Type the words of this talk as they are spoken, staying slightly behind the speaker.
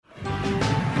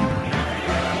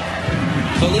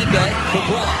Felipe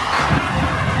Cabral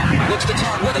looks to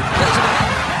Todd with it. Plays it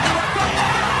ahead.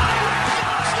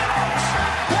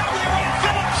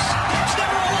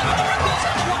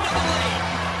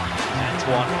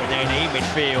 Antoine Renini,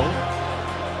 midfield.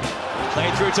 Played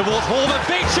through towards Horvath.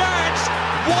 Big chance.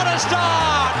 What a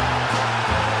start!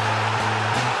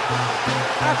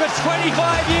 After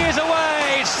 25 years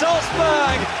away,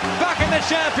 Salzburg back in the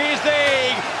Champions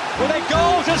League with a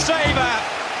goal to savour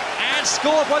and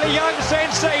scored by the young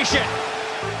sensation.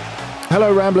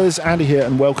 Hello Ramblers, Andy here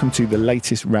and welcome to the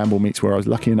latest Ramble Meets, where I was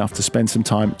lucky enough to spend some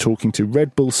time talking to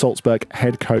Red Bull Salzburg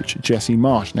head coach Jesse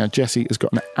Marsch. Now Jesse has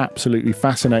got an absolutely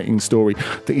fascinating story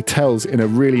that he tells in a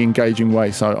really engaging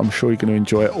way, so I'm sure you're going to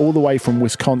enjoy it, all the way from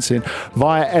Wisconsin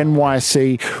via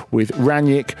NYC with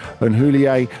Rangnick and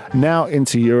Houllier, now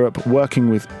into Europe working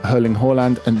with Erling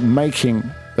Haaland and making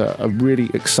a really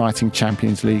exciting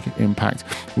Champions League impact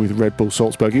with Red Bull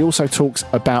Salzburg. He also talks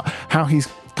about how he's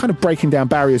kind of breaking down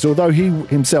barriers, although he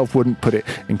himself wouldn't put it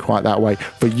in quite that way,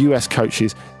 for US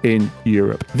coaches in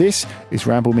Europe. This is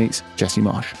Ramble Meets Jesse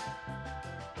Marsch.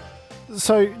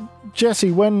 So,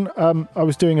 Jesse, when I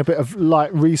was doing a bit of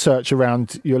light research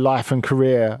around your life and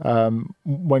career,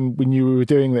 when we knew we were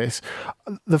doing this,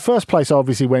 the first place I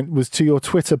obviously went was to your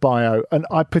Twitter bio, and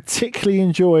I particularly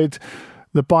enjoyed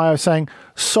the bio saying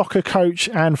soccer coach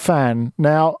and fan.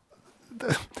 Now,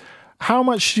 how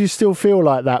much do you still feel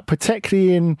like that,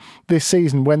 particularly in this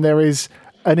season when there is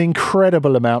an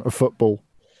incredible amount of football?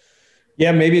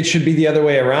 Yeah, maybe it should be the other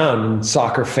way around.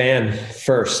 Soccer fan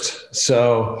first.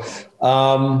 So,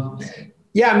 I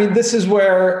mean, this is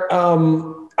where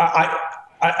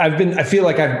I feel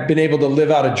like I've been able to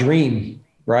live out a dream,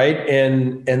 right?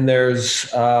 And there's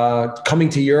coming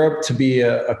to Europe to be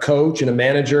a coach and a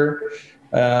manager,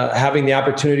 having the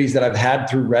opportunities that I've had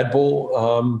through Red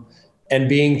Bull, and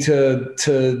being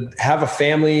to have a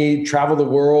family, travel the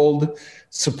world,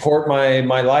 support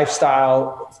my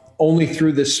lifestyle only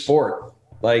through this sport.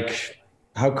 Like,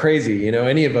 how crazy,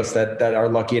 any of us that are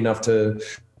lucky enough to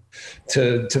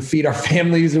feed our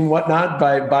families and whatnot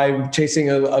by chasing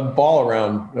a ball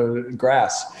around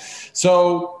grass.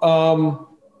 So,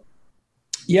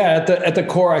 at the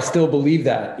core, I still believe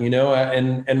that,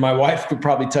 and my wife could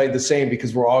probably tell you the same,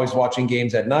 because we're always watching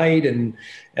games at night and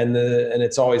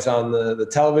it's always on the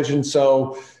television.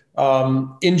 So,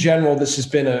 in general, this has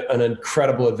been an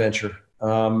incredible adventure.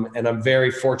 And I'm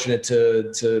very fortunate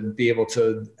to be able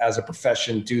to, as a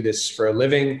profession, do this for a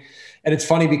living. And it's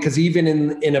funny because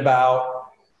even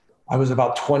I was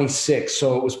about 26.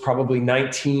 So it was probably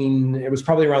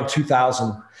around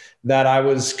 2000 that I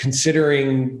was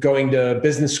considering going to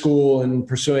business school and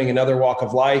pursuing another walk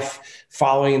of life,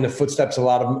 following in the footsteps of a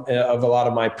lot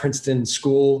of my Princeton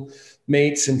school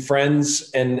mates and friends.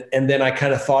 And then I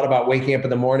kind of thought about waking up in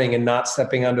the morning and not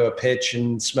stepping onto a pitch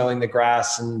and smelling the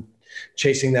grass and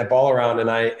chasing that ball around.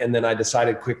 And then I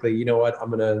decided quickly, you know what,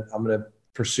 I'm going to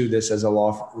pursue this as a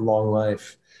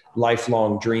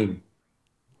lifelong dream.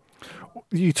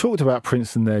 You talked about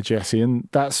Princeton there, Jesse, and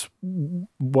that's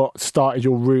what started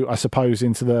your route, I suppose,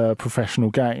 into the professional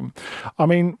game. I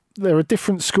mean, there are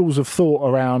different schools of thought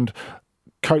around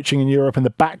coaching in Europe and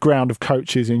the background of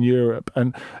coaches in Europe.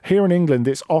 And here in England,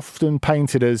 it's often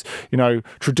painted as,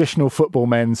 traditional football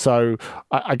men. So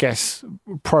I guess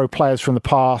pro players from the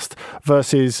past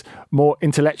versus more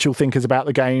intellectual thinkers about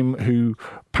the game who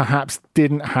perhaps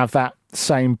didn't have that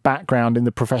same background in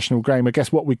the professional game, I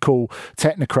guess what we call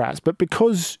technocrats. But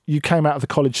because you came out of the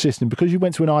college system, because you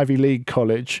went to an Ivy League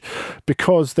college,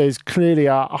 because there's clearly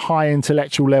a high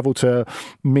intellectual level to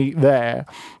meet there,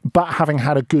 but having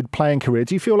had a good playing career,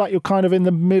 do you feel like you're kind of in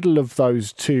the middle of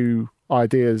those two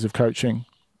ideas of coaching?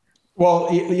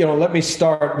 Well, let me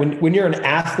start. When you're an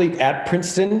athlete at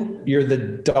Princeton, you're the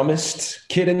dumbest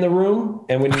kid in the room.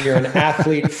 And when you're an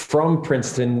athlete from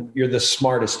Princeton, you're the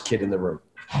smartest kid in the room.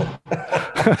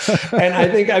 And I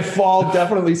think I fall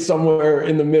definitely somewhere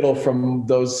in the middle from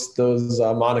those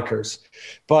monikers.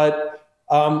 But,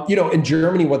 in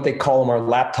Germany, what they call them are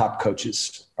laptop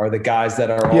coaches, are the guys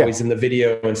that are always in the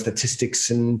video and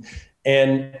statistics. And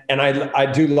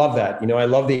I do love that. I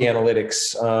love the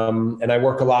analytics. And I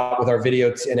work a lot with our video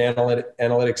and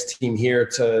analytics team here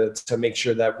to make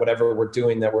sure that whatever we're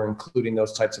doing, that we're including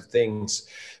those types of things.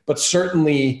 But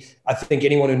certainly, I think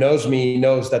anyone who knows me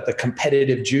knows that the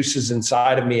competitive juices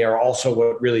inside of me are also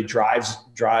what really drives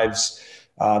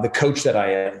the coach that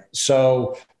I am.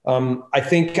 So I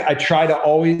think I try to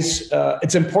always,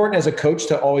 it's important as a coach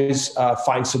to always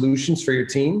find solutions for your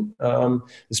team,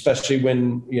 especially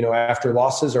when, after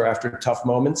losses or after tough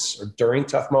moments or during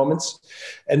tough moments.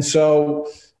 And so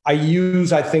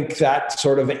I think that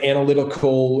sort of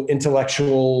analytical,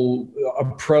 intellectual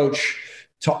approach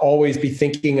to always be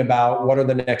thinking about what are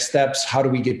the next steps? How do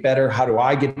we get better? How do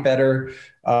I get better?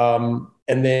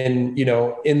 And then,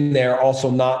 in there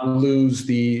also not lose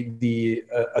the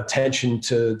attention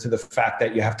to the fact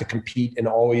that you have to compete and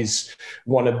always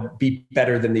want to be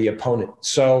better than the opponent.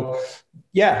 So,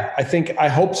 yeah, I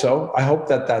hope so. I hope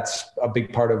that that's a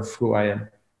big part of who I am.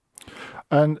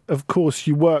 And of course,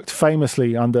 you worked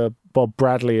famously under Bob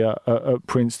Bradley at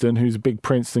Princeton, who's a big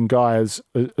Princeton guy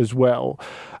as well.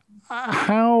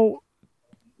 How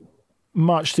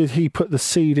much did he put the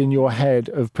seed in your head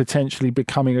of potentially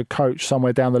becoming a coach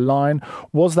somewhere down the line?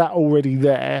 Was that already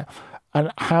there?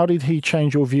 And how did he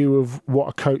change your view of what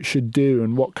a coach should do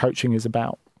and what coaching is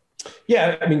about?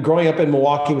 Yeah, I mean, growing up in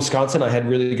Milwaukee, Wisconsin, I had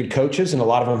really good coaches, and a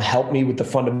lot of them helped me with the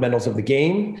fundamentals of the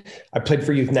game. I played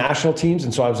for youth national teams,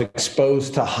 and so I was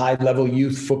exposed to high-level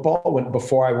youth football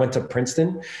before I went to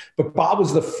Princeton. But Bob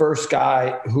was the first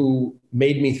guy who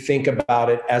made me think about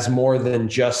it as more than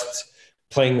just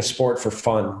playing the sport for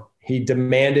fun. He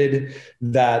demanded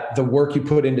that the work you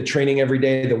put into training every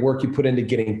day, the work you put into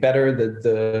getting better,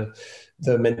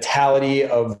 the mentality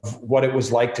of what it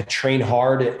was like to train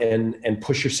hard and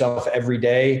push yourself every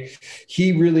day.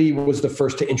 He really was the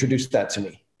first to introduce that to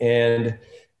me. And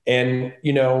in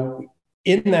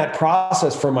that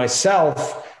process for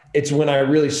myself, it's when I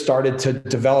really started to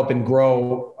develop and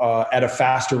grow at a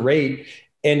faster rate.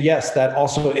 And yes, that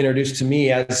also introduced to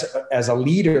me as a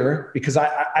leader, because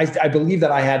I believe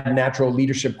that I had natural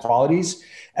leadership qualities.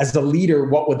 As a leader,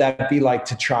 what would that be like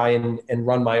to try and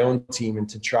run my own team and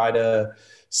to try to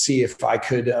see if I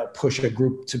could push a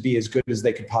group to be as good as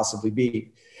they could possibly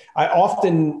be? I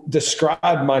often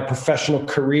describe my professional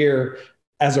career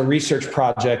as a research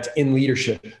project in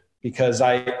leadership, because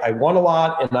I won a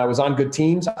lot and I was on good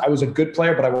teams. I was a good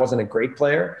player, but I wasn't a great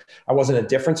player. I wasn't a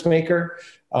difference maker.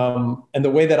 And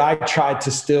the way that I tried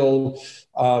to still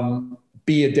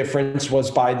be a difference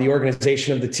was by the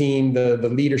organization of the team, the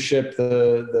leadership,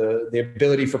 the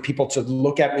ability for people to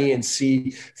look at me and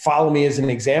follow me as an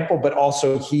example, but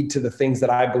also heed to the things that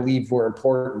I believe were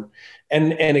important.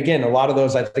 And again, a lot of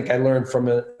those I think I learned from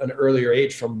an earlier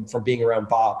age from being around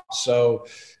Bob. So,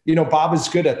 Bob is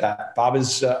good at that. Bob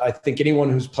is, I think anyone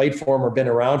who's played for him or been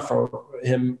around for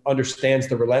him understands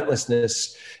the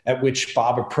relentlessness at which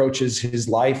Bob approaches his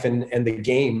life and the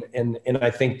game. And I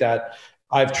think that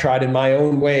I've tried in my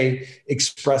own way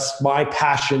express my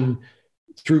passion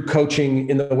through coaching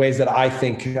in the ways that I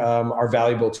think are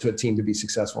valuable to a team to be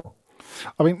successful.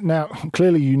 I mean, now,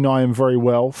 clearly you know him very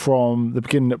well from the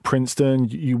beginning at Princeton.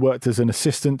 You worked as an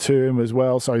assistant to him as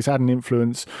well, so he's had an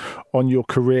influence on your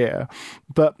career.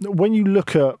 But when you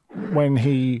look at when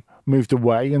he moved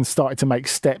away and started to make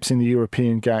steps in the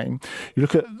European game, you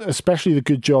look at especially the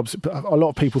good jobs. A lot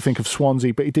of people think of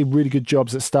Swansea, but he did really good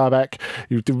jobs at Stabæk.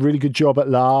 He did a really good job at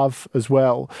Lav as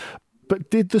well.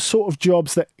 But did the sort of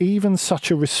jobs that even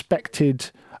such a respected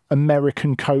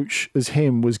American coach as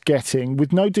him was getting,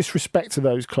 with no disrespect to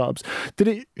those clubs, did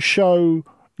it show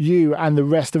you and the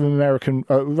rest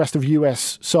of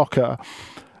US soccer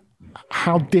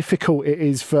how difficult it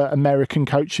is for American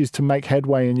coaches to make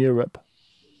headway in Europe?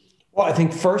 Well, I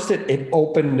think first it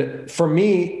opened for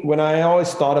me when I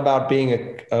always thought about being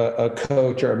a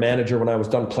coach or a manager. When I was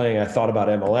done playing, I thought about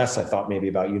MLS. I thought maybe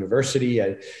about university.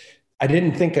 I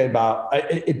didn't think about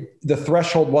the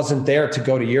threshold wasn't there to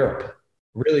go to Europe.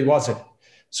 Really wasn't.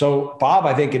 So Bob,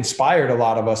 I think, inspired a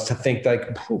lot of us to think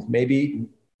like, maybe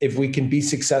if we can be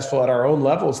successful at our own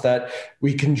levels, that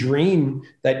we can dream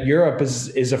that Europe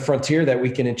is a frontier that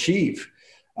we can achieve.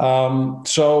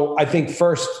 So I think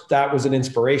first that was an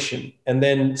inspiration. And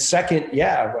then second,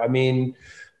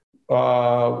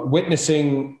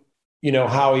 witnessing,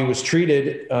 how he was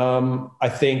treated, I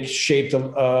think shaped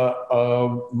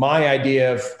my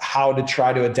idea of how to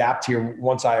try to adapt here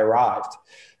once I arrived.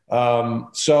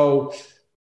 But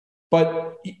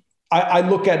I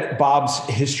look at Bob's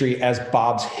history as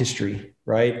Bob's history,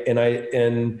 right? And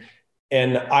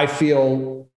I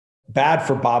feel bad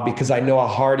for Bob because I know how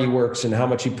hard he works and how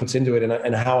much he puts into it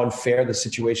and how unfair the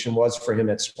situation was for him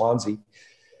at Swansea.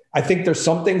 I think there's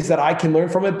some things that I can learn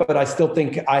from it, but I still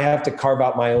think I have to carve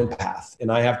out my own path and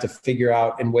I have to figure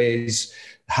out in ways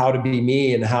how to be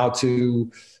me and how to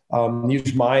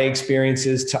use my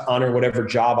experiences to honor whatever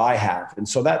job I have. And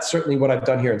so that's certainly what I've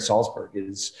done here in Salzburg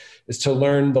is to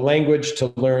learn the language,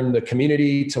 to learn the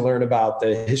community, to learn about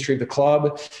the history of the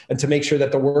club, and to make sure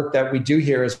that the work that we do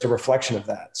here is a reflection of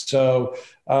that. So,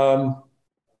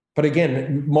 but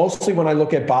again, mostly when I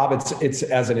look at Bob, it's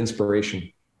as an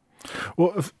inspiration.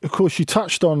 Well, of course, you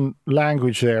touched on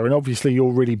language there, and obviously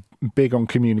you're really big on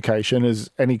communication, as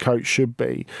any coach should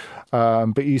be,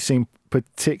 but you seem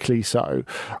particularly so.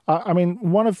 I mean,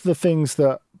 one of the things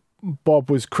that Bob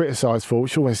was criticised for,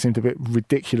 which always seemed a bit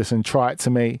ridiculous and trite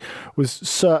to me, was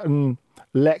certain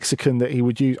lexicon that he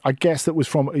would use, I guess that was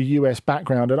from a US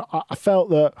background. And I felt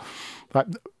that like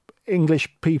English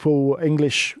people,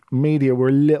 English media were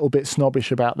a little bit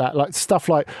snobbish about that. Like stuff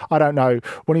like, I don't know,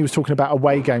 when he was talking about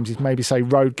away games, he'd maybe say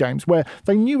road games, where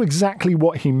they knew exactly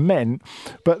what he meant,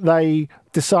 but they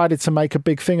decided to make a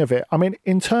big thing of it. I mean,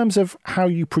 in terms of how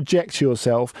you project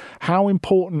yourself, how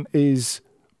important is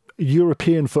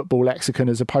European football lexicon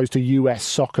as opposed to US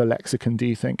soccer lexicon, do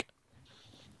you think?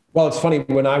 Well, it's funny,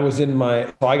 when I was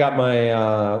I got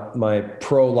my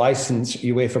pro license,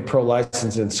 UEFA pro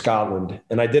license in Scotland,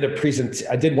 and I did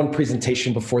one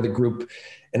presentation before the group,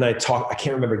 and I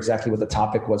can't remember exactly what the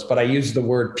topic was, but I used the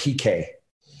word PK,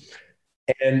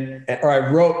 or I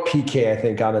wrote PK, I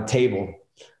think, on a table.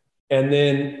 And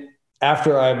then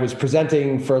after I was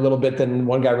presenting for a little bit, then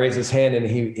one guy raised his hand and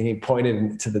he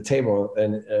pointed to the table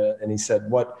and he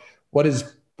said,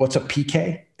 what's a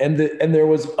PK? And there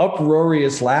was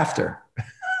uproarious laughter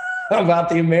about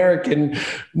the American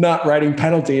not writing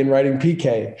penalty and writing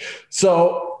PK.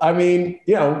 So, I mean,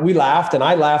 we laughed and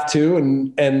I laughed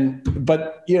too.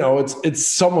 But it's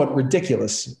somewhat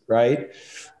ridiculous. Right.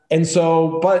 And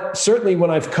so, but certainly when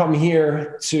I've come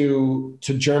here to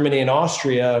Germany and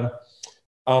Austria,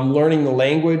 learning the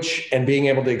language and being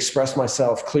able to express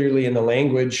myself clearly in the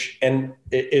language and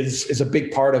is a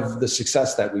big part of the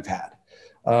success that we've had.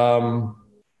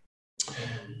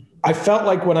 I felt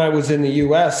like when I was in the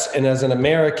US and as an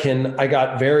American, I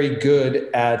got very good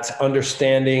at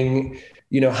understanding,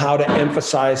 how to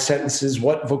emphasize sentences,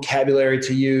 what vocabulary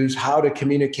to use, how to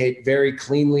communicate very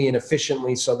cleanly and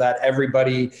efficiently so that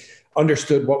everybody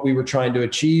understood what we were trying to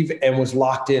achieve and was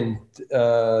locked in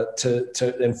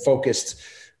and focused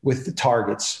with the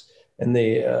targets and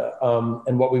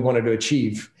and what we wanted to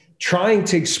achieve. Trying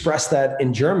to express that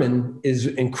in German is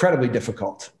incredibly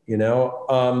difficult,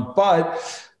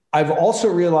 but I've also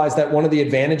realized that one of the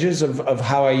advantages of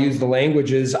how I use the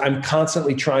language is I'm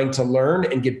constantly trying to learn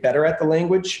and get better at the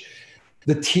language.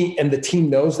 The team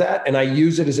knows that, and I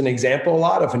use it as an example a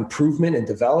lot of improvement and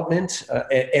development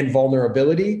and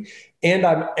vulnerability. And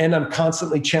I'm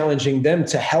constantly challenging them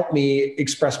to help me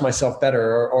express myself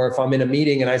better. Or if I'm in a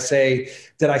meeting and I say,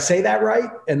 did I say that right?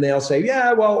 And they'll say,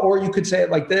 yeah, well, or you could say it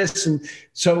like this. And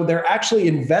so they're actually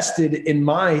invested in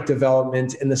my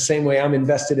development in the same way I'm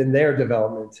invested in their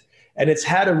development. And it's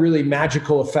had a really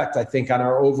magical effect, I think, on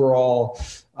our overall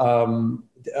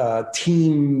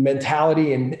team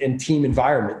mentality and team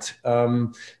environment,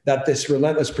 that this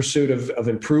relentless pursuit of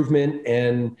improvement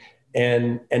and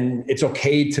it's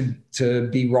okay to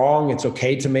be wrong. It's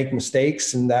okay to make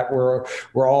mistakes, and that we're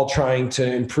all trying to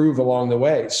improve along the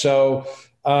way. So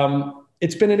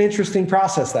it's been an interesting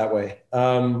process that way.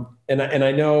 And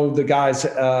I know the guys,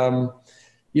 I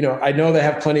know they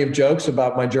have plenty of jokes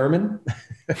about my German,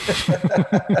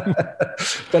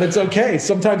 but it's okay.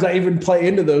 Sometimes I even play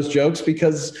into those jokes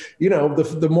because,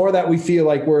 the more that we feel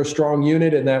like we're a strong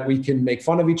unit and that we can make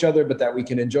fun of each other, but that we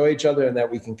can enjoy each other and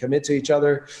that we can commit to each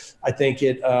other, I think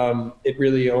it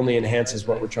really only enhances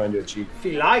what we're trying to achieve.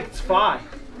 Vielleicht zwei.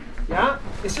 Ja?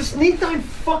 Es ist nicht ein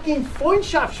fucking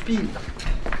Freundschaftsspiel.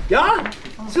 Ja?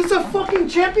 Es ist ein fucking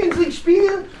Champions League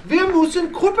Spiel. Wir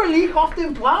müssen körperlich auf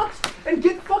dem Platz and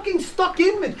get fucking stuck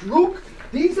in mit Druck.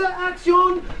 Diese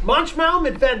Aktion, manchmal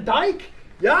mit Van Dijk.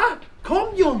 Ja?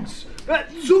 Komm, Jungs.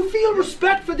 Zu viel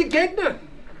Respekt für die Gegner.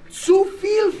 Zu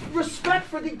viel Respekt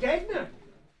für die Gegner.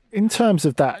 In terms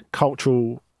of that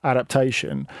cultural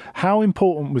adaptation, how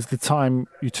important was the time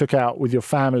you took out with your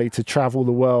family to travel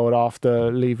the world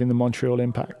after leaving the Montreal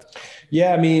Impact?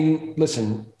 Yeah, I mean,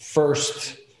 listen,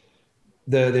 first,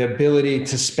 the ability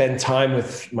to spend time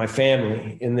with my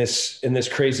family in this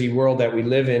crazy world that we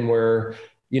live in where,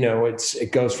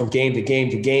 it goes from game to game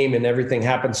to game and everything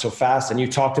happens so fast. And you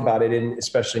talked about it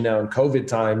especially now in COVID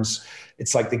times,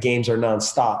 it's like the games are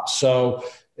nonstop. So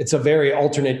it's a very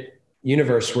alternative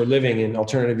universe we're living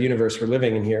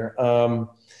in here.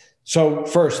 So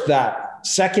first that.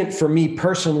 Second, for me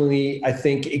personally, I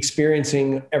think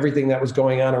experiencing everything that was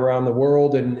going on around the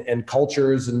world and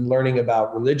cultures and learning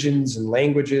about religions and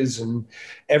languages and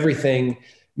everything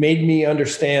made me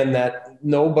understand that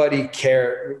nobody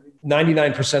cared.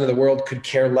 99% of the world could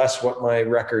care less what my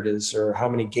record is or how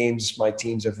many games my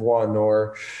teams have won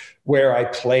or where I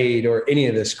played or any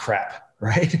of this crap.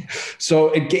 Right. So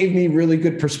it gave me really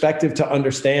good perspective to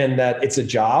understand that it's a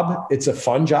job. It's a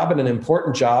fun job and an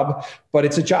important job, but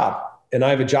it's a job. and I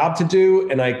have a job to do,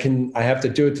 and I have to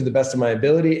do it to the best of my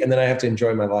ability. And then I have to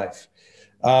enjoy my life.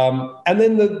 And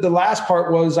then the last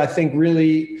part was, I think,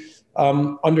 really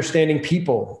understanding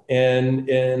people and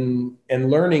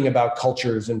learning about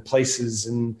cultures and places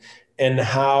and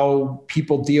how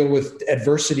people deal with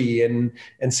adversity and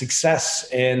success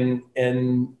and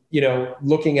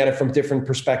looking at it from different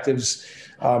perspectives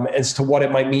as to what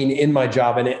it might mean in my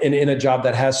job and in a job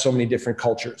that has so many different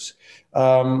cultures.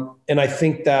 And I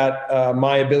think that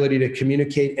my ability to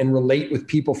communicate and relate with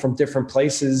people from different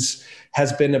places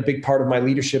has been a big part of my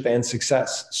leadership and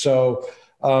success. So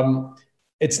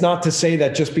it's not to say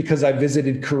that just because I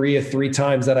visited Korea 3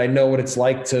 times that I know what it's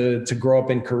like to grow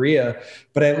up in Korea,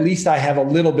 but at least I have a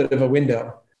little bit of a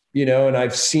window, and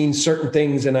I've seen certain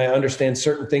things and I understand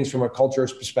certain things from a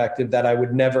culture's perspective that I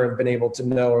would never have been able to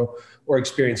know or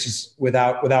experience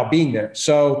without being there.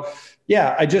 So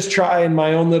yeah, I just try in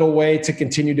my own little way to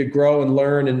continue to grow and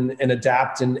learn and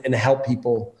adapt and help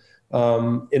people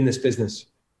in this business.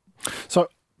 So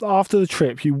after the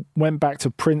trip, you went back to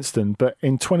Princeton, but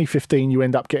in 2015, you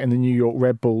end up getting the New York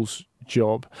Red Bulls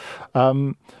job.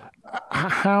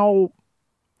 How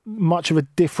much of a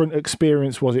different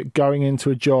experience was it going into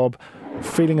a job,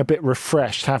 feeling a bit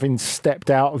refreshed, having stepped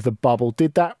out of the bubble?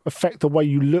 Did that affect the way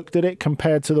you looked at it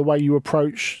compared to the way you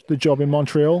approached the job in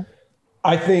Montreal?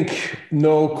 I think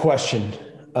no question.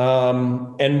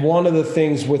 And one of the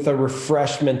things with a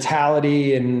refreshed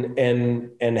mentality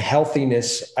and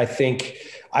healthiness, I think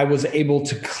I was able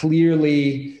to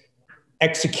clearly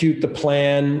execute the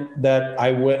plan that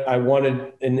I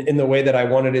wanted in the way that I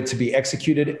wanted it to be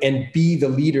executed and be the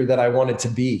leader that I wanted to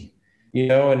be,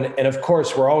 and of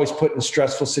course we're always put in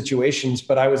stressful situations,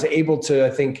 but I was able to, I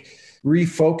think,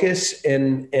 refocus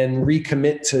and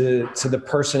recommit to the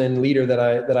person and leader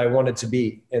that I wanted to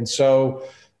be. And so,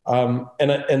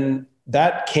 and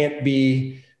that can't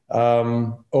be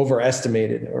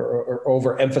overestimated or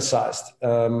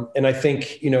overemphasized. And I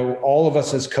think, all of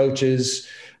us as coaches,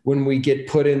 when we get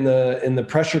put in the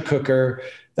pressure cooker,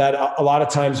 that a lot of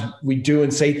times we do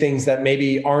and say things that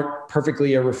maybe aren't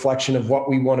perfectly a reflection of what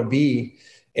we want to be.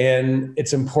 And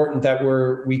it's important that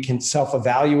we can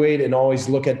self-evaluate and always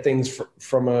look at things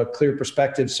from a clear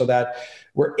perspective so that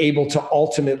we're able to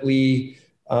ultimately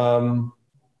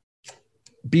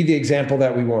be the example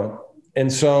that we want.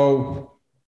 And so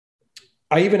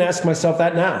I even ask myself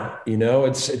that now.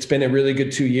 It's been a really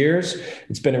good 2 years.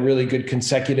 It's been a really good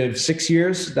consecutive 6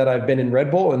 years that I've been in Red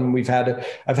Bull, and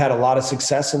I've had a lot of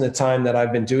success in the time that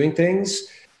I've been doing things.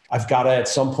 I've got to at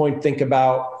some point think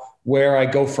about where I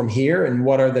go from here and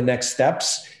what are the next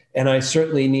steps. And I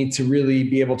certainly need to really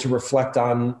be able to reflect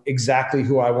on exactly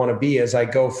who I want to be as I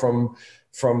go from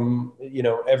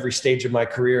every stage of my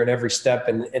career and every step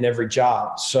and every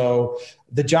job. So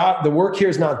the work here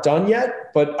is not done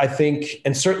yet, but I think,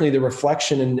 and certainly the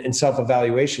reflection and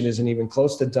self-evaluation isn't even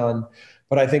close to done,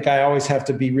 but I think I always have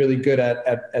to be really good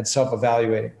at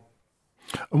self-evaluating.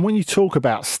 And when you talk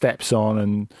about steps on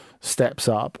and steps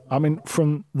up, I mean,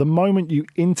 from the moment you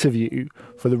interview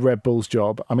for the Red Bulls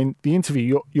job, I mean, the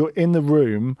interview, you're in the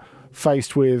room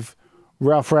faced with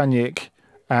Ralph Rangnick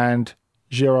and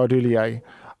Gérard Houllier.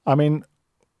 I mean,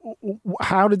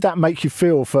 how did that make you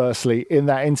feel, firstly, in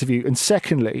that interview? And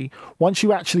secondly, once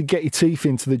you actually get your teeth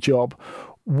into the job,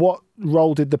 what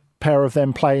role did the pair of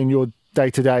them play in your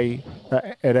day-to-day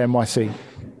at NYC?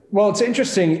 Well, it's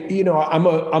interesting. I'm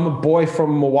a boy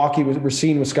from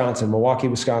Racine,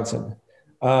 Wisconsin.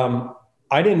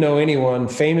 I didn't know anyone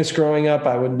famous growing up.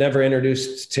 I would never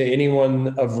introduce to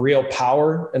anyone of real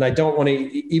power. And I don't want to,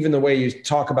 even the way you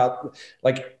talk about,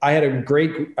 like, I had a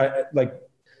great,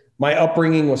 my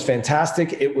upbringing was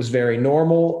fantastic. It was very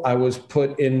normal. I was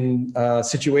put in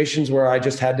situations where I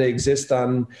just had to exist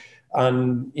on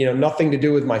nothing to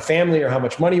do with my family or how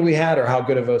much money we had or how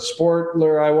good of a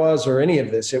sportler I was or any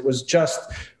of this. It was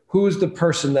just, who's the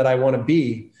person that I want to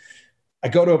be? I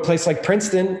go to a place like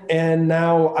Princeton, and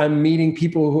now I'm meeting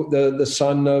people the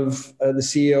son of the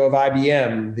CEO of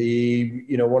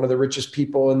IBM, one of the richest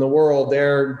people in the world,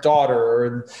 their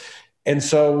daughter. And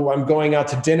so I'm going out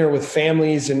to dinner with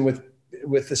families and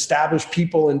with established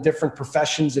people in different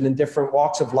professions and in different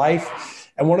walks of life.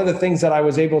 And one of the things that I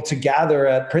was able to gather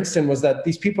at Princeton was that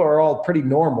these people are all pretty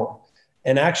normal.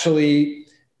 And actually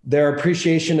their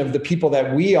appreciation of the people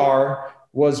that we are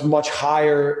was much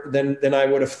higher than I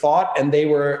would have thought. And they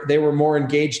were more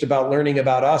engaged about learning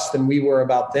about us than we were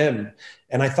about them.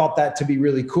 And I thought that to be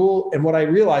really cool. And what I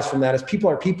realized from that is people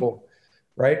are people,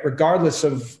 right? Regardless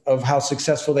of how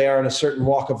successful they are in a certain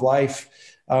walk of life,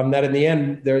 that in the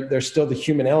end, there's still the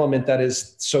human element that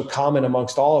is so common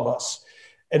amongst all of us.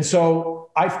 And so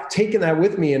I've taken that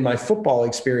with me in my football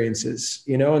experiences,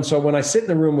 and so when I sit in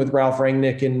the room with Ralph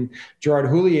Rangnick and Gerard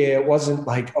Houllier, it wasn't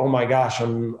like, oh my gosh,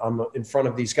 I'm in front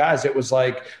of these guys. It was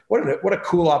like, what a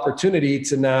cool opportunity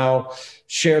to now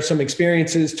share some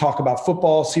experiences, talk about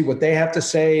football, see what they have to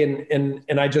say.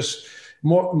 And I just,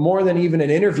 more than even an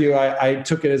interview, I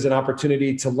took it as an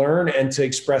opportunity to learn and to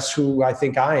express who I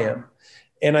think I am.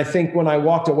 And I think when I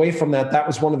walked away from that, that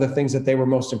was one of the things that they were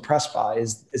most impressed by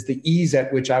is the ease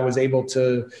at which I was able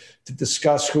to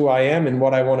discuss who I am and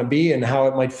what I want to be and how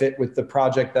it might fit with the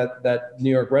project that New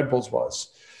York Red Bulls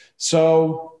was.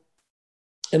 So,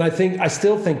 and I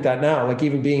still think that now, like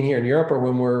even being here in Europe or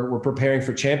when we're preparing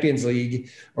for Champions League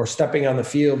or stepping on the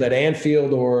field at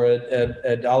Anfield or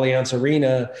at Allianz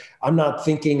Arena, I'm not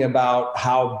thinking about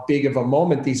how big of a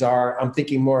moment these are. I'm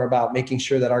thinking more about making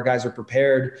sure that our guys are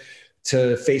prepared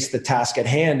to face the task at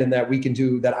hand and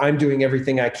that I'm doing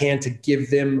everything I can to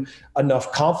give them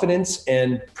enough confidence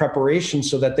and preparation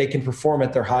so that they can perform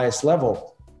at their highest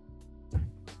level.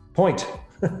 Point.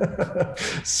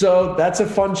 So that's a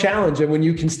fun challenge. And when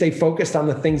you can stay focused on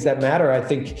the things that matter, I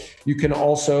think you can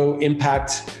also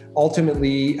impact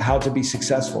ultimately how to be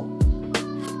successful.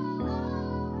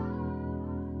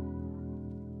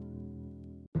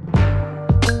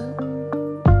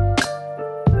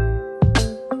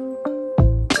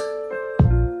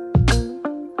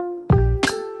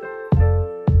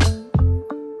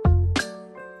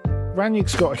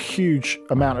 Rangnick's got a huge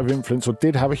amount of influence, or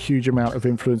did have a huge amount of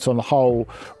influence on the whole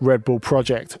Red Bull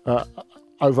project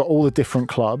over all the different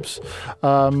clubs.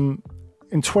 In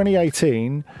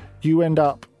 2018, you end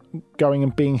up going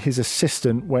and being his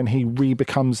assistant when he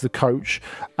re-becomes the coach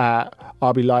at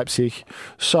RB Leipzig.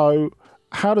 So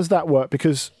how does that work?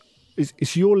 Because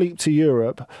it's your leap to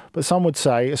Europe, but some would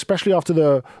say, especially after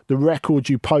the record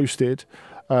you posted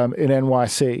in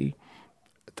NYC,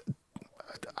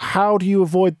 how do you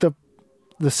avoid the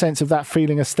sense of that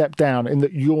feeling a step down in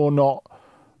that you're not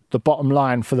the bottom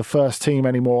line for the first team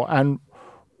anymore? And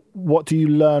what do you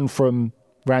learn from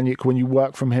Rangnick when you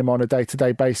work from him on a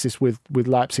day-to-day basis with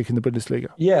Leipzig in the Bundesliga?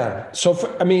 Yeah. So,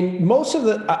 most of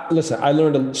listen, I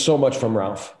learned so much from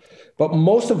Ralph, but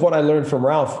most of what I learned from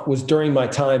Ralph was during my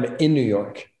time in New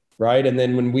York, right? And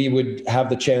then when we would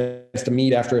have the chance to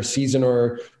meet after a season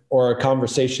or a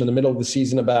conversation in the middle of the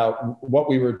season about what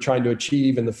we were trying to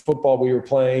achieve and the football we were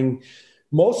playing,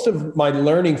 most of my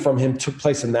learning from him took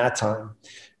place in that time.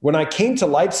 When I came to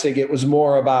Leipzig, it was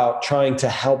more about trying to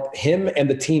help him and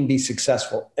the team be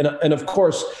successful. And of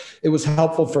course, it was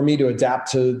helpful for me to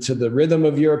adapt to the rhythm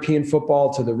of European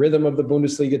football, to the rhythm of the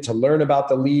Bundesliga, to learn about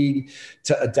the league,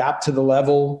 to adapt to the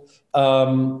level.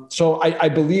 So I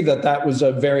believe that was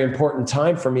a very important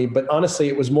time for me, but honestly,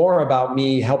 it was more about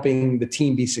me helping the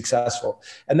team be successful.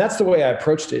 And that's the way I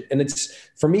approached it. And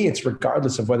for me, it's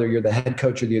regardless of whether you're the head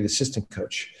coach or the assistant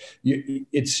coach.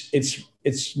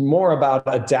 It's more about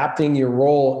adapting your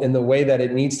role in the way that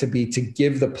it needs to be to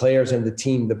give the players and the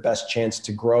team the best chance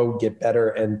to grow, get better,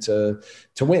 and to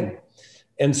win.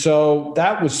 And so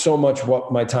that was so much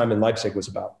what my time in Leipzig was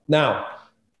about. Now,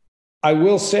 I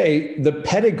will say the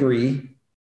pedigree,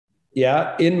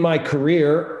 in my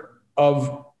career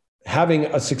of having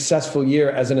a successful year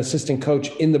as an assistant coach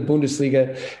in the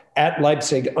Bundesliga at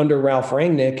Leipzig under Ralph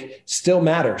Rangnick still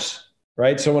matters,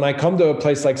 right? So when I come to a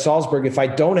place like Salzburg, if I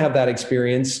don't have that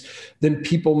experience, then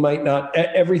people might not,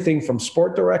 everything from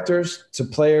sport directors to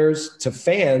players to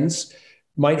fans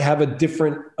might have a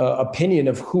different opinion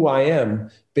of who I am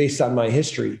based on my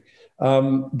history.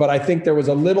 But I think there was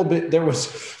a little bit, there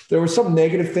were some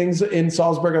negative things in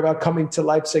Salzburg about coming to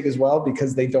Leipzig as well,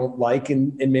 because they don't like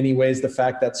in many ways the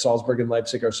fact that Salzburg and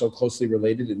Leipzig are so closely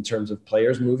related in terms of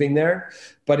players moving there.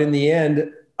 But in the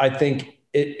end, I think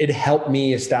it helped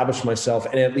me establish myself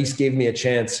and at least gave me a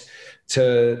chance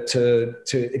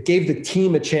it gave the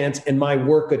team a chance and my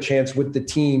work a chance with the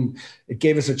team. It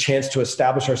gave us a chance to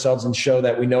establish ourselves and show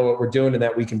that we know what we're doing and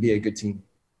that we can be a good team.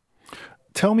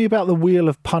 Tell me about the wheel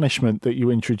of punishment that you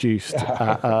introduced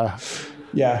at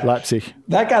Leipzig.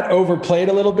 That got overplayed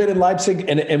a little bit in Leipzig,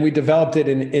 and we developed it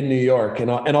in New York. And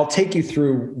I'll take you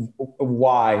through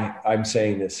why I'm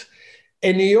saying this.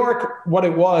 In New York, what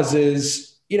it was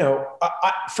is,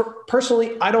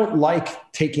 personally, I don't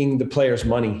like taking the players'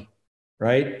 money,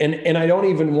 right? And I don't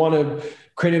even want to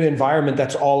create an environment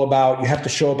that's all about you have to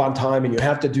show up on time and you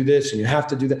have to do this and you have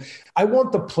to do that. I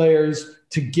want the players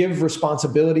to give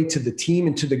responsibility to the team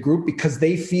and to the group because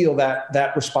they feel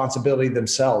that responsibility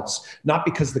themselves, not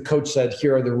because the coach said,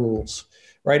 here are the rules,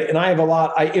 right? And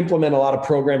I implement a lot of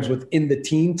programs within the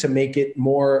team to make it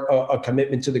more a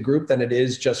commitment to the group than it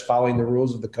is just following the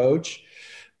rules of the coach.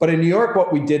 But in New York,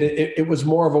 what we did, it was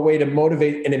more of a way to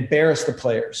motivate and embarrass the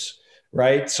players,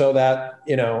 right? So that,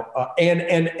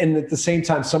 and at the same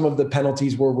time, some of the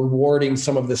penalties were rewarding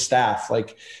some of the staff.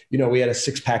 Like, we had a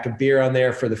 6-pack of beer on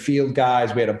there for the field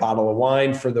guys. We had a bottle of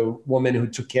wine for the woman who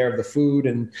took care of the food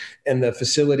and the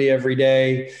facility every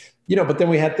day. But then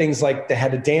we had things like they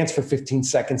had to dance for 15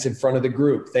 seconds in front of the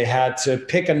group. They had to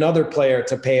pick another player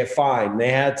to pay a fine. They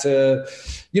had to,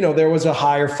 there was a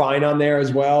higher fine on there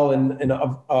as well, and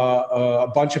a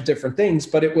bunch of different things.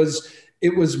 But it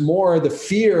was more the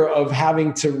fear of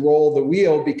having to roll the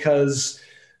wheel because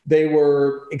they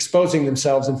were exposing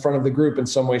themselves in front of the group in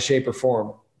some way, shape, or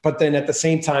form. But then at the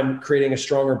same time, creating a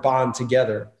stronger bond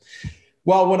together.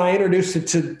 Well, when I introduced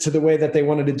it to the way that they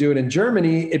wanted to do it in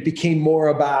Germany, it became more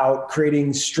about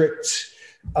creating strict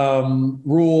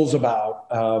rules about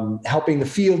helping the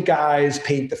field guys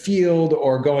paint the field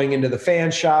or going into the fan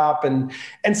shop. And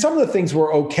some of the things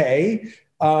were okay.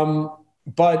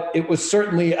 But it was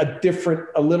certainly a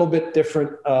little bit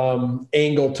different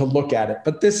angle to look at it.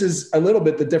 But this is a little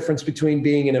bit the difference between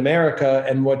being in America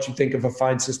and what you think of a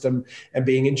fine system and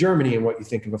being in Germany and what you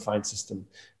think of a fine system.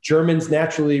 Germans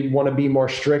naturally want to be more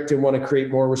strict and want to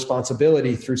create more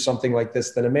responsibility through something like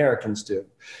this than Americans do.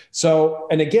 So,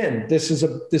 and again, this is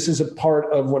a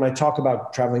part of when I talk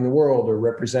about traveling the world or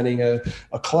representing a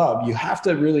club, you have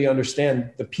to really understand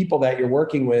the people that you're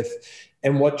working with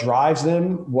and what drives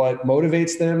them, what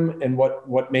motivates them, and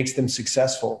what makes them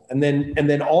successful. And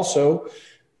then also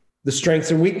the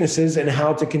strengths and weaknesses and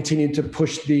how to continue to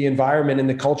push the environment and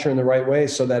the culture in the right way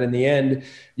so that in the end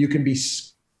you can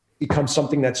become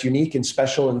something that's unique and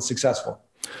special and successful.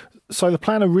 So the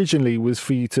plan originally was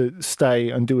for you to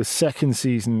stay and do a second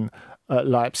season at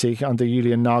Leipzig under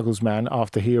Julian Nagelsmann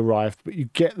after he arrived, but you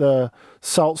get the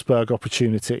Salzburg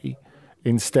opportunity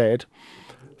instead.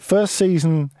 First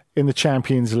season in the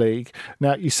Champions League.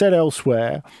 Now, you said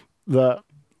elsewhere that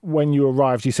when you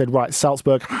arrived, you said, right,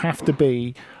 Salzburg have to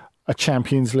be a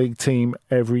Champions League team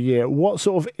every year. What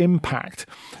sort of impact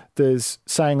does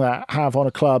saying that have on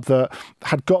a club that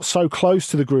had got so close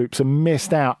to the groups and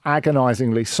missed out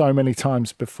agonizingly so many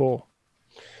times before?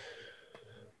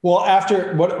 Well,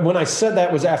 when I said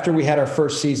that was after we had our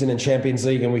first season in Champions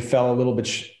League and we fell a little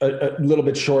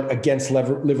bit short against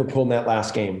Liverpool in that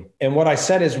last game. And what I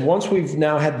said is once we've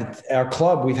now had our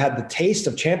club, we've had the taste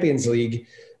of Champions League,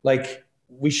 like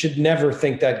we should never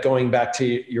think that going back to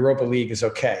Europa League is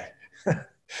okay.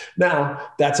 Now,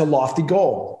 that's a lofty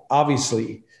goal,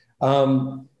 obviously.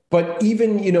 But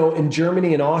even, in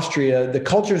Germany and Austria, the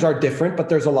cultures are different, but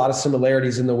there's a lot of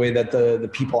similarities in the way that the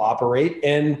people operate.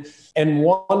 And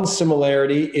one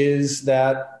similarity is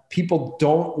that people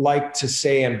don't like to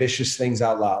say ambitious things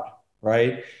out loud,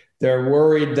 right? They're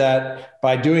worried that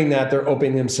by doing that, they're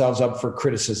opening themselves up for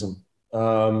criticism,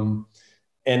 and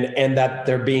that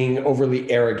they're being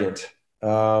overly arrogant.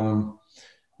 Now,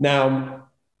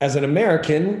 as an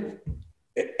American,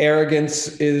 arrogance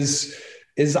is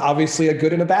obviously a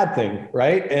good and a bad thing,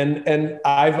 right? And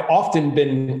I've often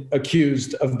been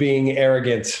accused of being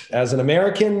arrogant as an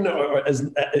American or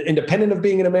as independent of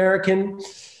being an American.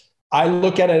 I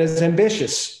look at it as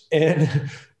ambitious.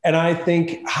 And I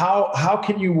think how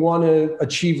can you want to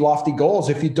achieve lofty goals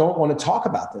if you don't want to talk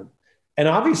about them? And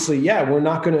obviously, yeah, we're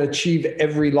not going to achieve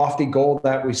every lofty goal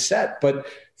that we set. But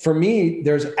for me,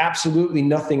 there's absolutely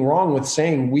nothing wrong with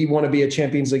saying we want to be a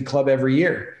Champions League club every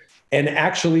year. And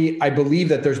actually, I believe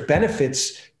that there's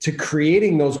benefits to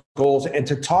creating those goals and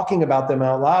to talking about them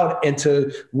out loud and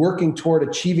to working toward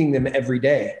achieving them every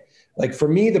day. Like for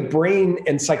me, the brain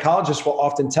and psychologists will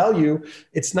often tell you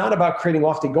it's not about creating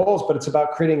lofty goals, but it's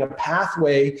about creating a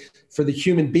pathway for the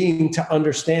human being to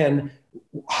understand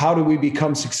how do we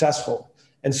become successful.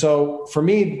 And so for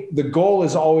me, the goal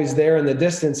is always there in the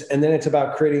distance. And then it's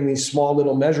about creating these small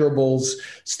little measurables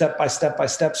step by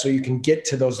step so you can get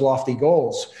to those lofty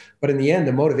goals. But in the end,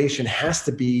 the motivation has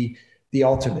to be the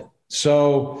ultimate.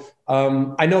 So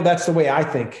I know that's the way I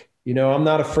think. I'm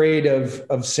not afraid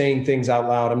of saying things out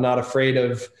loud. I'm not afraid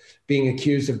of being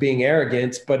accused of being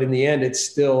arrogant. But in the end, it's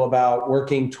still about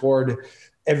working toward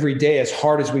every day as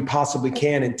hard as we possibly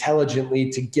can, intelligently,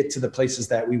 to get to the places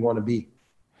that we want to be.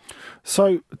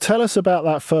 So tell us about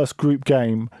that first group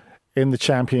game in the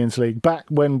Champions League. Back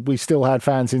when we still had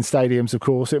fans in stadiums, of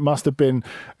course, it must have been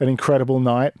an incredible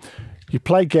night. You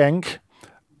play Genk,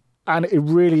 and it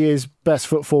really is best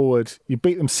foot forward. You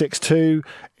beat them 6-2.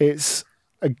 It's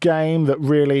a game that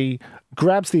really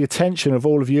grabs the attention of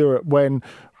all of Europe when,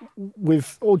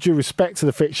 with all due respect to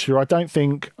the fixture, I don't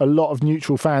think a lot of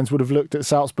neutral fans would have looked at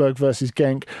Salzburg versus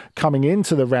Genk coming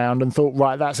into the round and thought,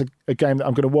 right, that's a game that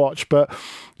I'm going to watch. But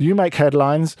you make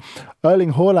headlines.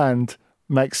 Erling Haaland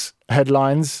makes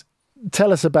headlines.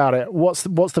 Tell us about it. What's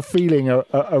the feeling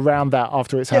around that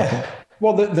after it's happened?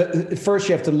 Well, first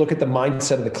you have to look at the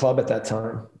mindset of the club at that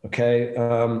time. Okay.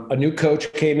 A new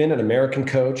coach came in, an American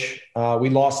coach. We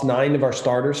lost 9 of our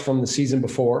starters from the season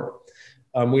before.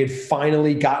 We had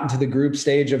finally gotten to the group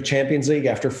stage of Champions League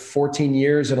after 14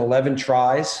 years and 11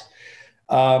 tries.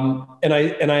 And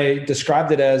I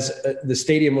described it as the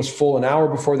stadium was full an hour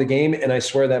before the game. And I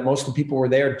swear that most of the people were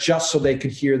there just so they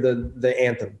could hear the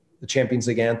anthem, the Champions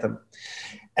League anthem.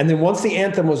 And then once the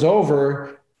anthem was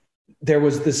over, there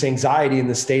was this anxiety in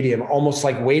the stadium, almost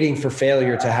like waiting for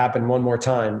failure to happen one more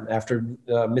time after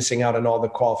missing out on all the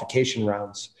qualification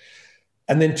rounds.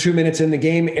 And then 2 minutes in the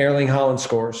game, Erling Haaland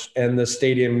scores and the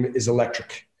stadium is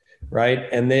electric, right?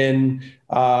 And then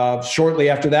shortly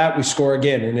after that, we score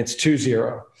again and it's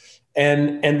 2-0.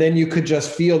 And then you could just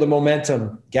feel the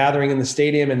momentum gathering in the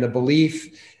stadium and the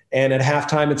belief. And at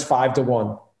halftime, it's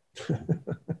 5-1.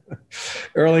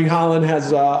 Erling Haaland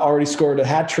has already scored a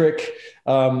hat trick.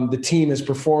 The team has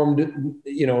performed,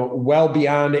 well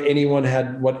beyond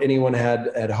what anyone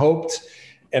had hoped.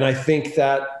 And I think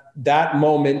that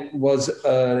moment was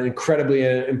an incredibly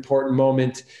important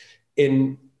moment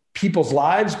in people's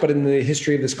lives, but in the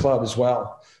history of this club as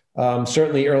well.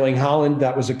 Certainly Erling Haaland,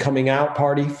 that was a coming out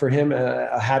party for him,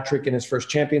 a hat trick in his first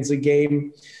Champions League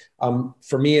game.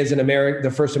 For me as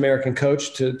the first American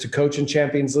coach to coach in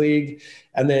Champions League.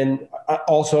 And then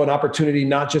also an opportunity,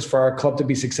 not just for our club to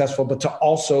be successful, but to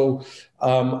also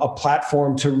a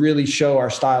platform to really show our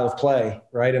style of play.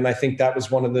 Right. And I think that was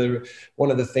one of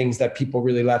the things that people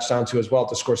really latched onto as well,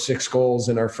 to score 6 goals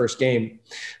in our first game.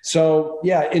 So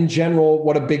yeah, in general,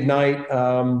 what a big night,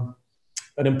 an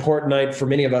important night for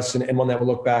many of us and one that we'll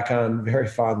look back on very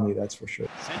fondly. That's for sure.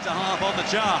 Centre half on the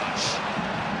charge.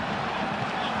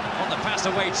 Pass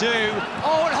away to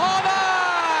Owen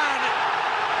Haaland!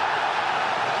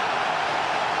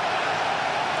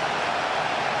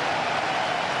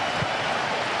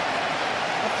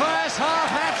 The first half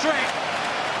hat-trick.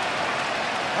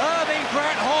 Erling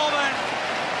Brett Haaland.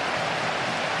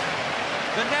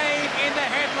 The name in the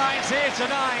headlines here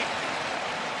tonight.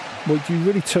 Well, you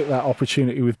really took that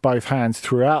opportunity with both hands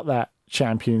throughout that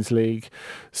Champions League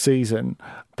season.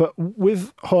 But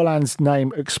with Haaland's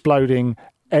name exploding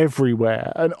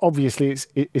everywhere, and obviously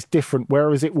it's different,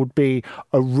 whereas it would be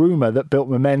a rumour that built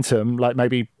momentum like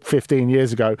maybe 15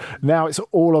 years ago. Now it's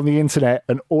all on the internet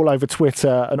and all over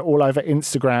Twitter and all over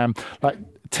Instagram like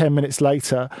 10 minutes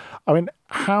later. I mean,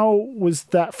 how was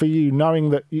that for you,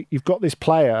 knowing that you've got this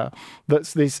player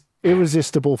that's this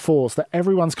irresistible force that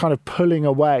everyone's kind of pulling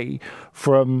away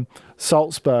from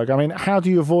Salzburg? I mean, how do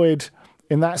you avoid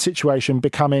in that situation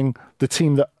becoming the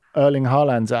team that Erling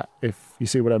Haaland's at, if you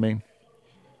see what I mean?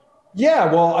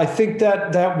 Yeah, well, I think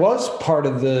that was part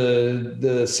of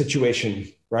the situation,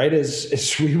 right?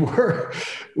 As we were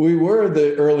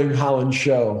the Erling Haaland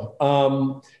show.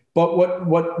 But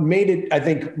what made it, I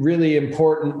think, really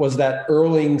important was that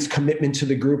Erling's commitment to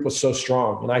the group was so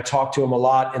strong, and I talked to him a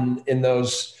lot in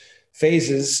those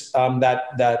phases. That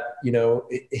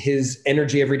his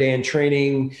energy every day in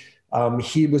training.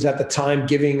 He was at the time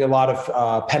giving a lot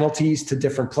of penalties to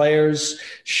different players,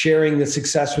 sharing the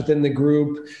success within the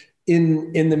group.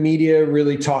 In the media,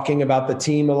 really talking about the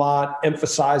team a lot,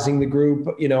 emphasizing the group.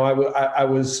 I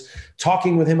was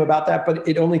talking with him about that, but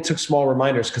it only took small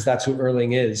reminders because that's who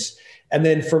Erling is. And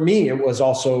then for me, it was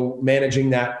also managing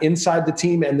that inside the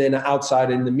team and then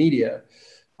outside in the media.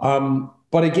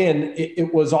 But again,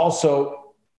 it was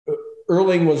also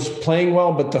Erling was playing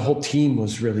well, but the whole team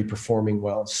was really performing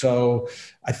well. So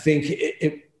I think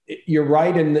you're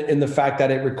right in the fact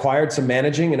that it required some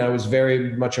managing, and I was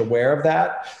very much aware of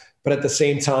that. But at the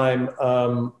same time,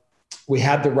 we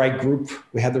had the right group,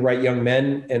 we had the right young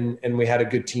men, and we had a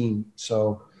good team.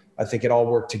 So I think it all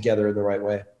worked together in the right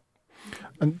way.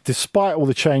 And despite all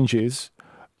the changes,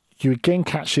 you again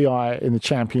catch the eye in the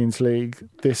Champions League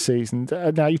this season.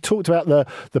 Now, you talked about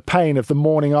the pain of the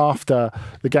morning after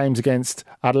the games against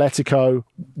Atletico,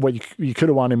 where you could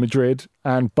have won in Madrid,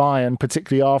 and Bayern,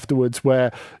 particularly afterwards,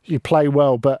 where you play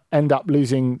well but end up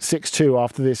losing 6-2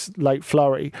 after this late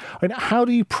flurry. I mean, how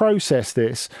do you process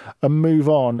this and move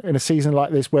on in a season like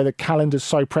this where the calendar's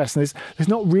so pressed and there's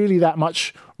not really that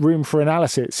much room for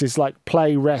analysis? It's like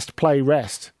play, rest, play,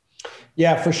 rest.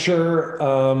 Yeah, for sure.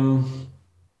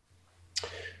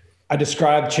 I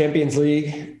describe Champions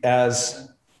League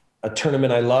as a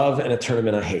tournament I love and a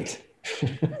tournament I hate.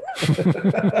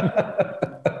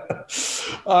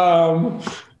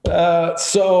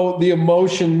 So the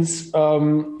emotions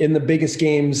in the biggest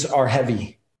games are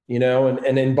heavy,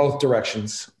 and in both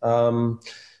directions. When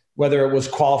whether it was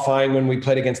qualifying when we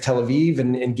played against Tel Aviv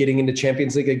and getting into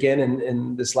Champions League again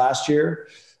in this last year,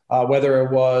 whether it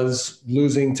was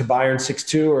losing to Bayern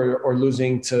 6-2 or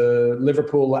losing to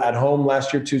Liverpool at home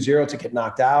last year 2-0 to get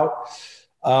knocked out.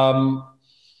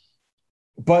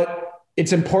 But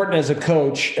it's important as a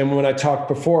coach, and when I talked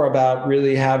before about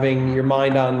really having your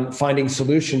mind on finding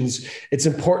solutions, it's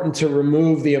important to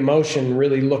remove the emotion,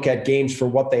 really look at games for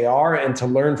what they are and to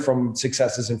learn from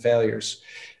successes and failures.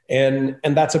 And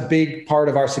that's a big part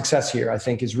of our success here, I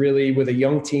think, is really with a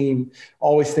young team,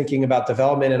 always thinking about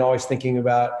development and always thinking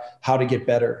about how to get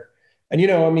better. And, you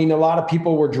know, I mean, a lot of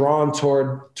people were drawn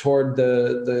toward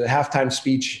the halftime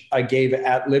speech I gave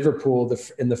at Liverpool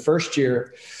in the first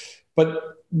year.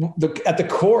 But at the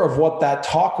core of what that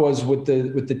talk was with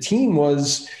the team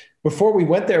was, before we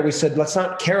went there, we said, let's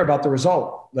not care about the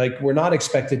result. Like, we're not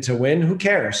expected to win. Who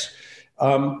cares?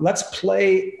 Let's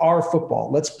play our football.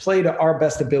 Let's play to our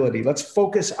best ability. Let's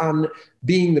focus on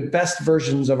being the best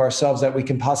versions of ourselves that we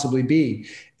can possibly be.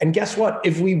 And guess what?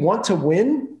 If we want to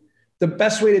win, the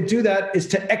best way to do that is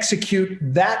to execute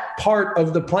that part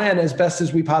of the plan as best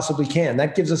as we possibly can.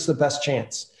 That gives us the best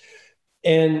chance.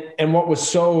 And what was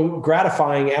so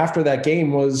gratifying after that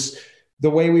game was the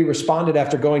way we responded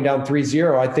after going down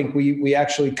 3-0. I think we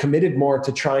actually committed more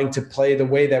to trying to play the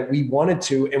way that we wanted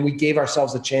to, and we gave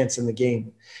ourselves a chance in the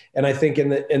game. And I think in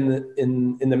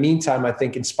the meantime, I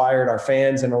think inspired our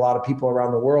fans and a lot of people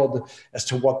around the world as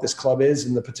to what this club is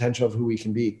and the potential of who we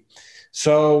can be.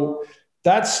 So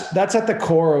that's at the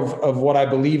core of what I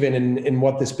believe in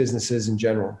what this business is in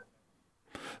general.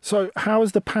 So how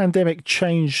has the pandemic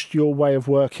changed your way of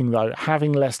working, though,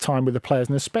 having less time with the players,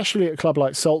 and especially at a club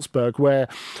like Salzburg, where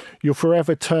you're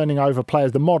forever turning over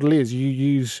players? The model is you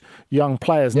use young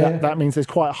players. Yeah. That means there's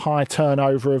quite a high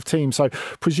turnover of teams. So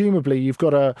presumably you've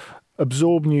got to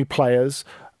absorb new players,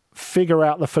 figure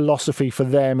out the philosophy for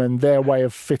them and their way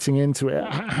of fitting into it.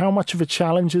 How much of a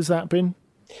challenge has that been?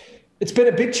 It's been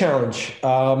a big challenge.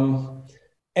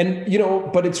 And, you know,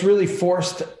 but it's really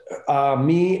forced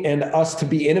me and us to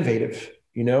be innovative.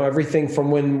 You know, everything from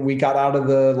when we got out of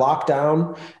the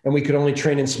lockdown and we could only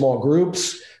train in small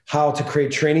groups, how to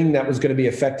create training that was going to be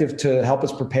effective to help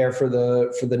us prepare for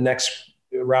the next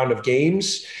round of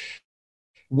games.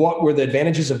 What were the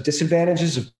advantages of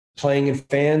disadvantages of playing in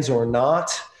fans or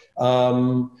not?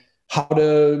 How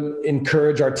to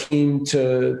encourage our team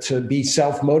to be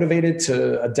self-motivated,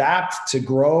 to adapt, to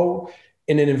grow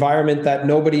in an environment that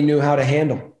nobody knew how to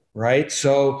handle, right?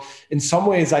 So in some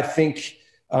ways, I think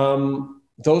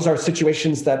those are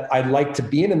situations that I like to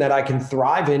be in and that I can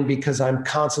thrive in, because I'm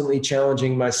constantly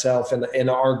challenging myself and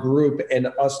our group and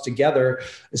us together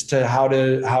as to how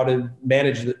to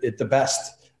manage it the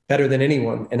best, better than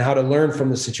anyone, and how to learn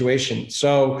from the situation.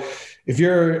 So if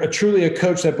you're truly a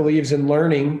coach that believes in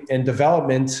learning and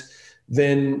development,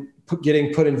 then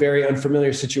getting put in very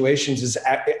unfamiliar situations is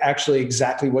actually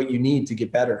exactly what you need to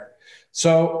get better.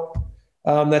 So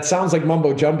that sounds like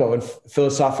mumbo jumbo and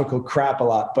philosophical crap a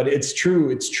lot, but it's true.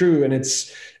 It's true. And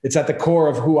it's at the core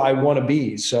of who I want to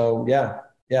be. So yeah.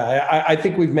 I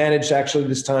think we've managed actually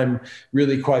this time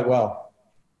really quite well.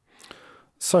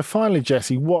 So finally,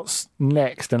 Jesse, what's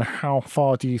next and how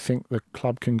far do you think the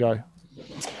club can go?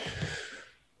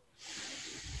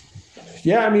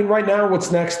 Yeah, I mean, right now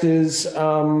what's next is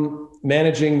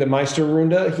managing the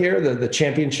Meisterrunde here, the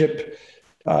championship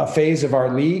phase of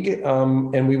our league.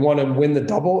 And we want to win the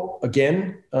double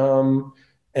again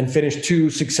and finish 2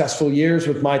 successful years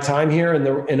with my time here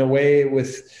in a way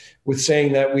with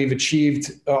saying that we've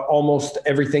achieved almost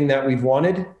everything that we've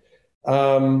wanted.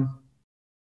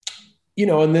 You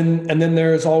know, and then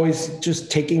there's always just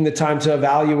taking the time to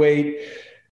evaluate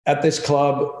at this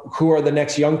club, who are the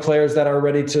next young players that are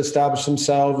ready to establish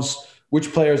themselves?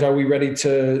 Which players are we ready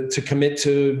to commit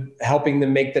to helping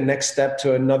them make the next step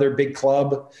to another big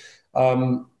club?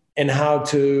 And how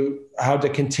to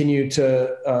continue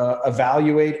to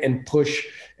evaluate and push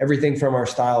everything from our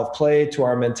style of play to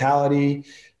our mentality,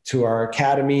 to our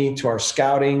academy, to our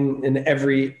scouting, in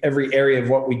every area of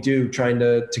what we do, trying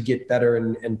to get better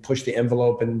and push the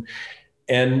envelope.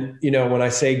 And, you know, when I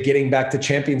say getting back to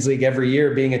Champions League every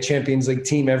year, being a Champions League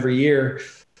team every year,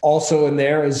 also in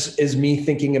there is me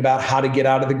thinking about how to get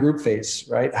out of the group phase,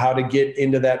 right? How to get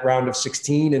into that round of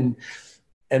 16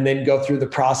 and then go through the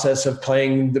process of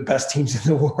playing the best teams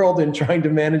in the world and trying to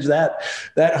manage that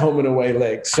home and away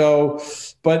leg. So,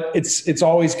 but it's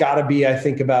always got to be, I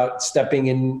think, about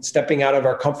stepping out of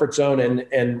our comfort zone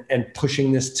and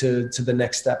pushing this to the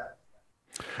next step.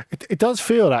 It does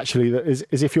feel actually that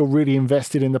as if you're really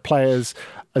invested in the players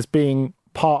as being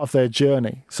part of their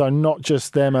journey. So not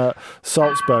just them at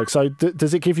Salzburg. So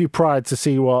does it give you pride to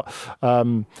see what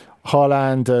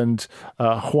Haaland and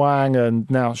Hwang and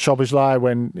now Szoboszlai,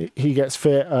 when he gets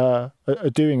fit, are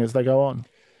doing as they go on?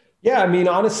 Yeah, I mean,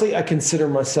 honestly, I consider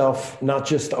myself not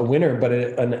just a winner, but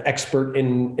an expert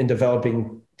in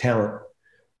developing talent.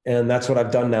 And that's what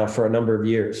I've done now for a number of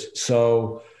years.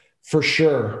 So for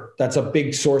sure, that's a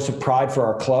big source of pride for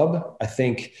our club. I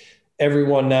think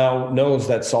everyone now knows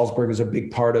that Salzburg is a big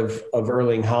part of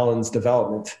Erling Haaland's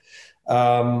development.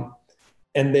 And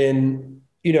then,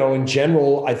 in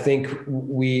general, I think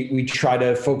we try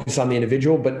to focus on the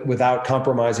individual, but without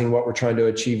compromising what we're trying to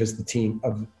achieve as the team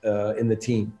in the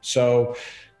team. So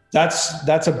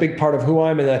that's a big part of who I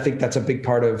am. And I think that's a big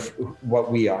part of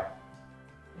what we are.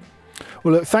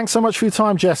 Well, look, thanks so much for your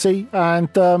time, Jesse,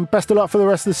 and best of luck for the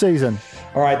rest of the season.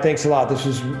 All right, thanks a lot. This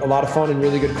was a lot of fun and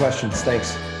really good questions.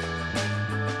 Thanks.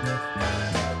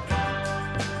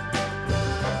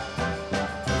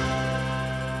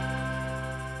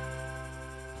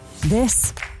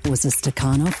 This was a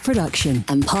Stakhanov production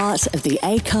and part of the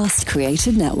Acast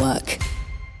Creative Network.